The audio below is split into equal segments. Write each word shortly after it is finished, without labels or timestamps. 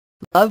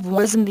Love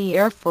was in the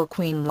air for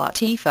Queen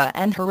Latifah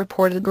and her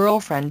reported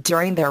girlfriend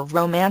during their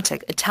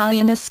romantic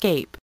Italian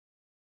escape.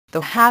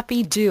 The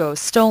happy duo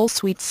stole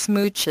sweet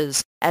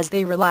smooches as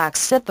they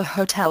relaxed at the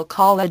Hotel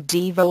Cala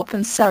di Volpe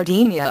in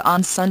Sardinia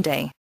on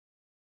Sunday.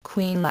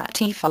 Queen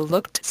Latifah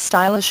looked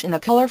stylish in a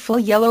colorful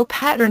yellow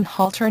pattern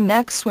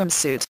halter-neck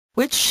swimsuit,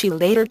 which she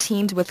later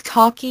teamed with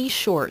khaki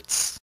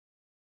shorts.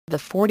 The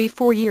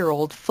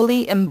 44-year-old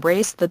fully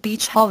embraced the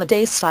beach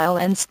holiday style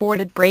and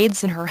sported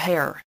braids in her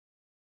hair.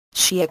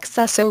 She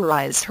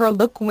accessorized her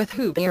look with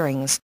hoop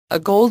earrings, a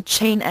gold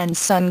chain and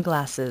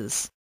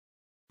sunglasses.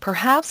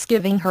 Perhaps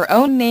giving her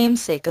own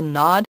namesake a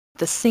nod,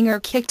 the singer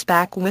kicked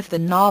back with the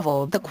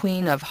novel The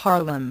Queen of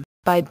Harlem,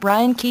 by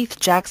Brian Keith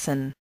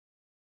Jackson.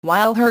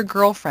 While her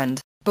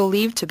girlfriend,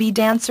 believed to be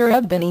dancer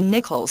Eboni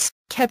Nichols,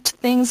 kept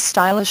things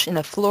stylish in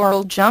a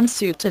floral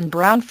jumpsuit and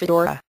brown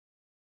fedora.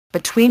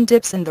 Between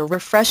dips in the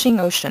refreshing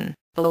ocean,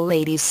 the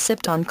ladies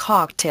sipped on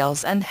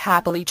cocktails and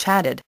happily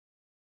chatted.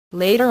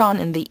 Later on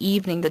in the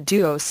evening the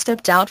duo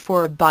stepped out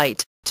for a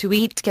bite, to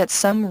eat, get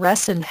some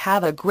rest and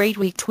have a great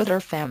week. Twitter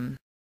fam.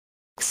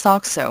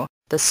 XOXO,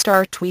 the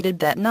star tweeted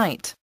that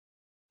night.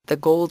 The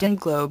Golden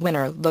Globe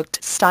winner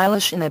looked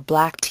stylish in a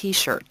black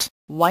t-shirt,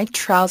 white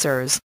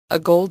trousers, a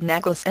gold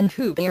necklace and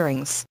hoop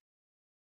earrings.